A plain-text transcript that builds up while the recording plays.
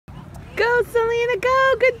Go, Selena,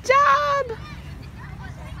 go! Good job!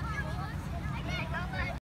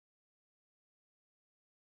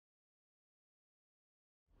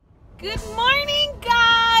 Good morning,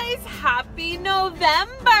 guys! Happy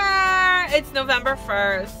November! It's November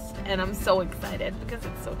 1st, and I'm so excited because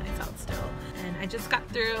it's so nice out still. And I just got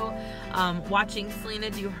through watching Selena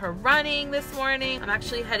do her running this morning. I'm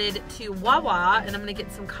actually headed to Wawa, and I'm gonna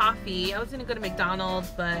get some coffee. I was gonna go to McDonald's,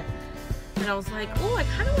 but then I was like, oh, I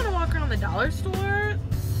kind of want to walk around the dollar store.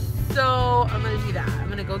 So I'm gonna do that. I'm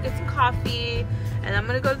gonna go get some coffee, and I'm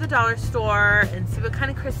gonna go to the dollar store and see what kind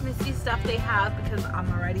of Christmassy stuff they have, because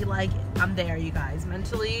I'm already like, I'm there, you guys.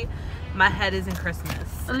 Mentally, my head is in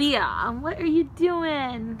Christmas. Leah, what are you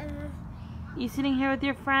doing? You sitting here with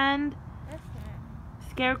your friend?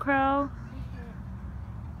 Scarecrow?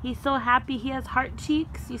 He's so happy he has heart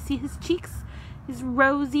cheeks. You see his cheeks? His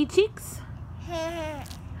rosy cheeks?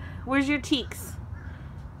 Where's your cheeks?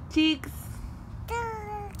 Cheeks.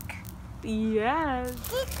 Yes.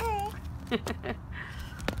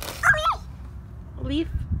 Leaf.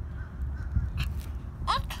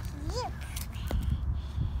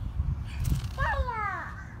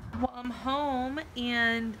 Well, I'm home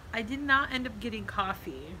and I did not end up getting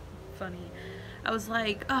coffee. Funny. I was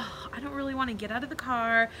like, oh, I don't really want to get out of the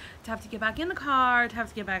car, to have to get back in the car, to have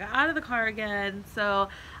to get back out of the car again. So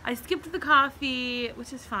I skipped the coffee,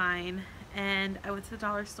 which is fine. And I went to the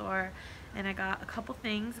dollar store and I got a couple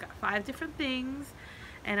things, got 5 different things.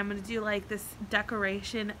 And I'm gonna do like this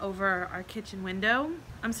decoration over our kitchen window.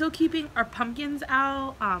 I'm still keeping our pumpkins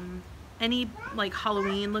out. Any like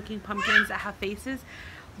Halloween looking pumpkins that have faces.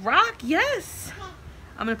 Rock, yes!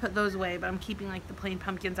 I'm gonna put those away, but I'm keeping like the plain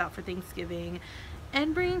pumpkins out for Thanksgiving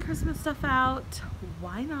and bringing Christmas stuff out.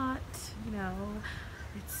 Why not? You know,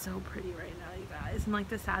 it's so pretty right now, you guys. And like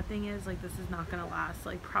the sad thing is, like, this is not gonna last.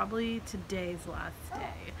 Like, probably today's the last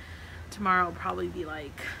day. Tomorrow will probably be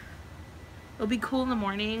like, it'll be cool in the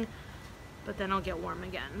morning, but then I'll get warm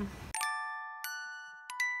again.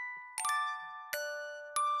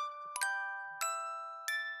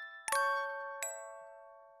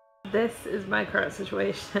 This is my current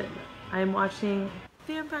situation. I'm watching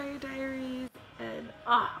Vampire Diaries, and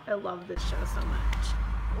I love this show so much.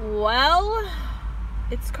 Well,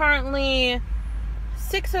 it's currently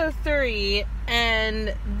 6:03,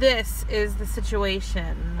 and this is the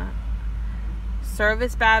situation.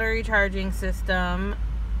 Service battery charging system.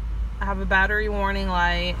 I have a battery warning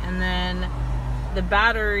light, and then the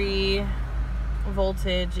battery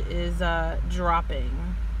voltage is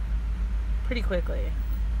dropping pretty quickly.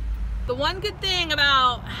 The one good thing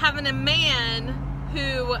about having a man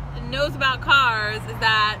who knows about cars is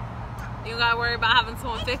that you don't gotta worry about having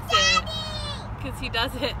someone fix it, because he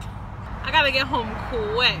does it. I gotta get home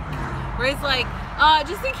quick. Where he's like,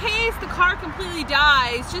 just in case the car completely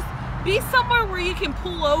dies, just be somewhere where you can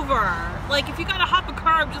pull over. Like, if you gotta hop a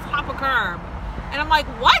curb, just hop a curb. And I'm like,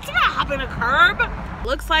 what? You're not hopping a curb?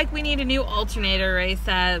 Looks like we need a new alternator, Ray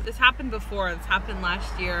says. This happened before. This happened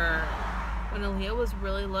last year when Aaliyah was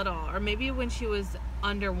really little. Or maybe when she was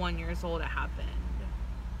under 1 year old it happened.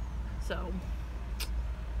 So,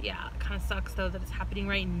 yeah, it kind of sucks though that it's happening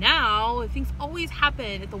right now. Things always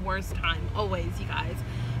happen at the worst time. Always, you guys.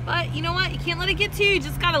 But you know what? You can't let it get to you. You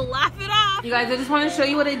just gotta laugh it off. You guys, I just want to show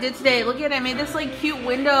you what I did today. Look at it. I made this like cute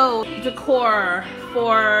window decor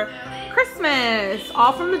for Christmas.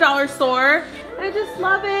 All from the dollar store. And I just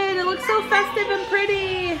love it. It looks so festive and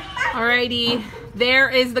pretty. Alrighty. There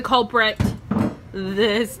is the culprit.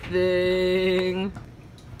 This thing.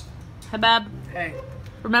 Hey, Beb. Hey.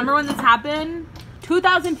 Remember when this happened?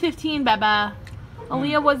 2015, Beba.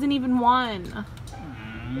 Aaliyah wasn't even 1.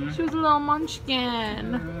 She was a little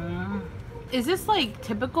munchkin. Is this like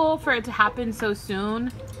typical for it to happen so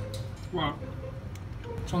soon? Well,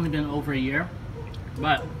 it's only been over a year,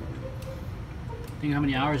 but think how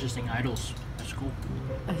many hours this thing idles at school.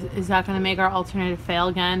 Is that going to make our alternative fail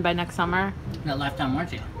again by next summer? That lifetime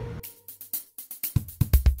warranty.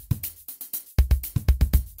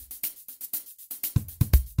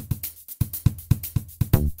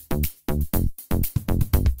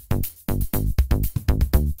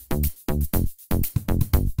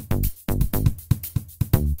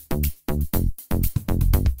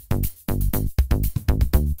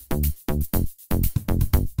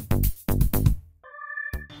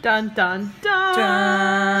 Dun dun dun!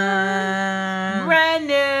 Dun. Brand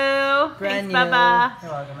new! Brand Thanks, new. Bubba.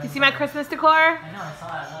 You're welcome. You see my Christmas decor? I know, I saw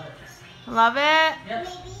it. I love it. Love it? Yep.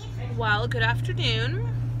 Well, good afternoon.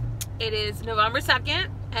 It is November 2nd,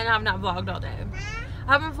 and I've not vlogged all day.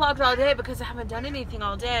 I haven't vlogged all day because I haven't done anything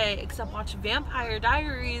all day except watch Vampire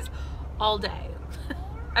Diaries all day.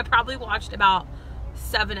 I probably watched about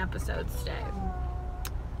 7 episodes today.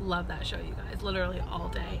 Love that show, you guys. Literally all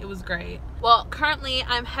day. It was great. Well, currently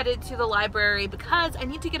I'm headed to the library because I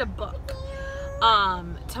need to get a book.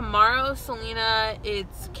 Tomorrow, Selena,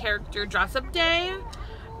 it's character dress-up day,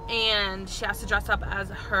 and she has to dress up as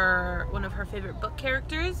one of her favorite book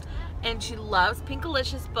characters, and she loves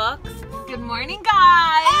Pinkalicious books. Good morning,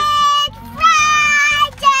 guys! It's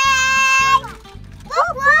Friday!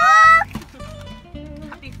 Woo-woo!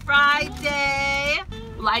 Happy Friday!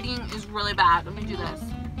 Lighting is really bad. Let me do this.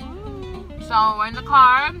 So we're in the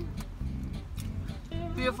car.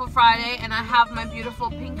 Beautiful Friday, and I have my beautiful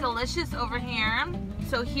Pinkalicious over here.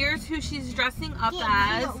 So here's who she's dressing up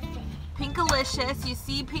as. Pinkalicious. You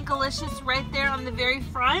see Pinkalicious right there on the very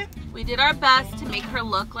front? We did our best to make her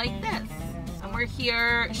look like this. And we're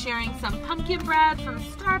here sharing some pumpkin bread from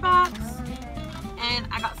Starbucks. And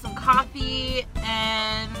I got some coffee.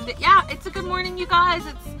 And yeah, it's a good morning, you guys.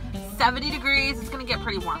 It's 70 degrees. It's gonna get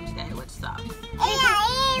pretty warm today, which sucks.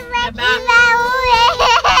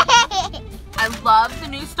 I love the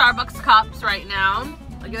new Starbucks cups right now.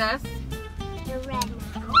 Look at this. They're red.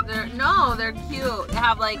 They're cute. They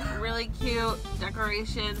have like really cute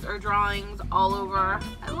decorations or drawings all over.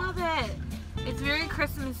 I love it. It's very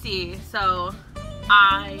Christmassy, so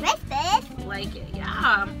I like it.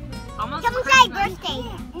 Yeah. Almost Christmas. Birthday.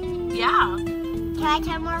 Yeah. Can I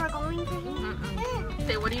tell him where we're going for him?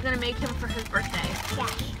 Say, what are you gonna make him for his birthday?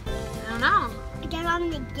 Yes. I don't know. I don't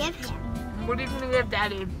want to give him. What are you gonna give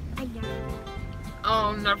Daddy? I know.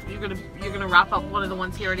 Oh no! You're gonna wrap up one of the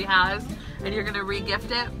ones he already has, and you're gonna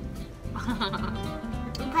re-gift it.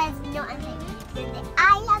 Because no, I'm saying,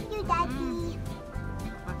 I love you, Daddy.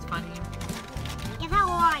 That's funny. Guess how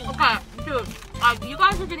old Okay, dude, you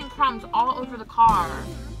guys are getting crumbs all over the car.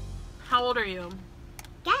 How old are you?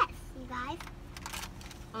 Guess, you guys.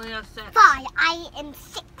 Only 6. 5. I am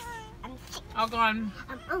 6. I'm 6. Oh, go on.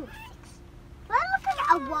 I'm almost 6. Do I look like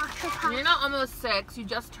a washer cup? You're not almost 6. You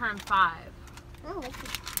just turned 5. Oh, look at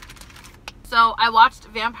So I watched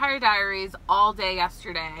Vampire Diaries all day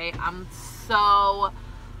yesterday.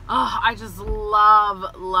 I just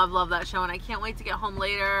love that show, and I can't wait to get home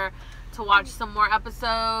later to watch some more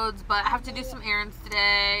episodes, but I have to do some errands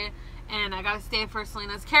today, and I gotta stay for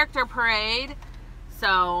Selena's character parade, so...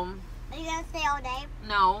 Are you gonna stay all day?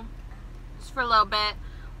 No, just for a little bit.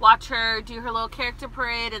 Watch her do her little character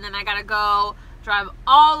parade, and then I gotta go drive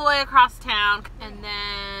all the way across town, and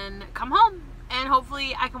then come home, and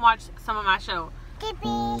hopefully I can watch some of my show. Skippy.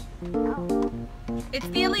 Oh. It's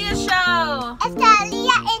the Aaliyah Show! It's the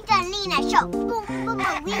Aaliyah and Selena Show. Boom, boom,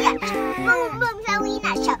 Aaliyah Show. Boom, boom,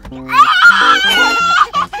 Selena Show.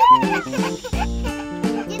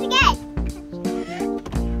 Do it again.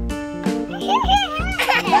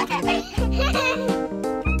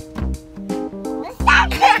 Stop!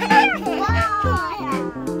 Wow.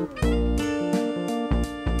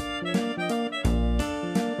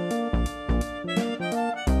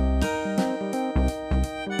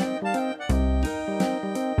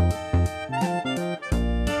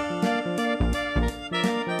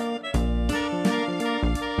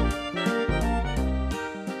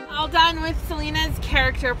 Done with Selena's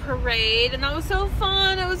character parade, and that was so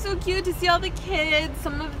fun. It was so cute to see all the kids.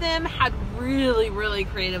 Some of them had really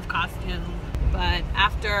creative costumes, but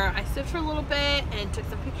after I stood for a little bit and took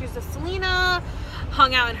some pictures of Selena,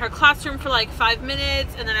 hung out in her classroom for like 5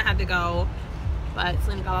 minutes, and then I had to go. But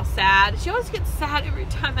Selena got all sad. She always gets sad every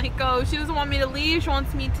time I go. She doesn't want me to leave. She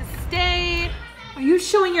wants me to stay. Are you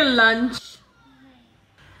showing your lunch?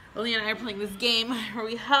 Aaliyah and I are playing this game where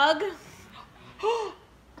we hug.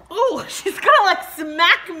 Oh, she's gonna like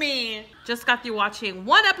smack me. Just got through watching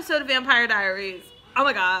 1 episode of Vampire Diaries. Oh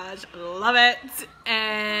my gosh, love it.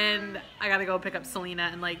 And I gotta go pick up Selena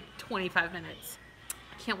in like 25 minutes.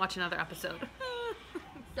 I can't watch another episode.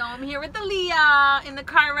 So I'm here with Aaliyah in the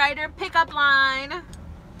car rider pickup line.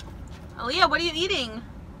 Aaliyah, what are you eating?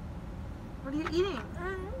 What are you eating?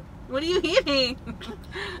 What are you eating?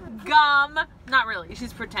 Gum. Not really,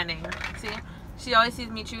 she's pretending. See? She always sees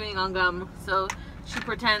me chewing on gum, so she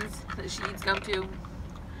pretends that she eats gum too.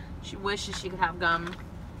 She wishes she could have gum.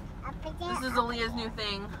 This is Aaliyah's new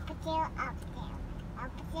thing.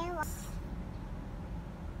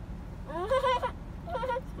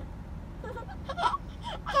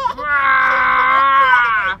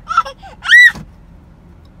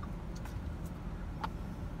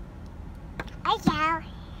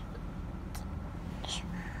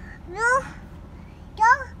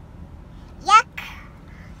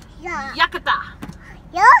 Yakata.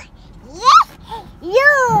 Yes,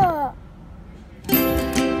 you.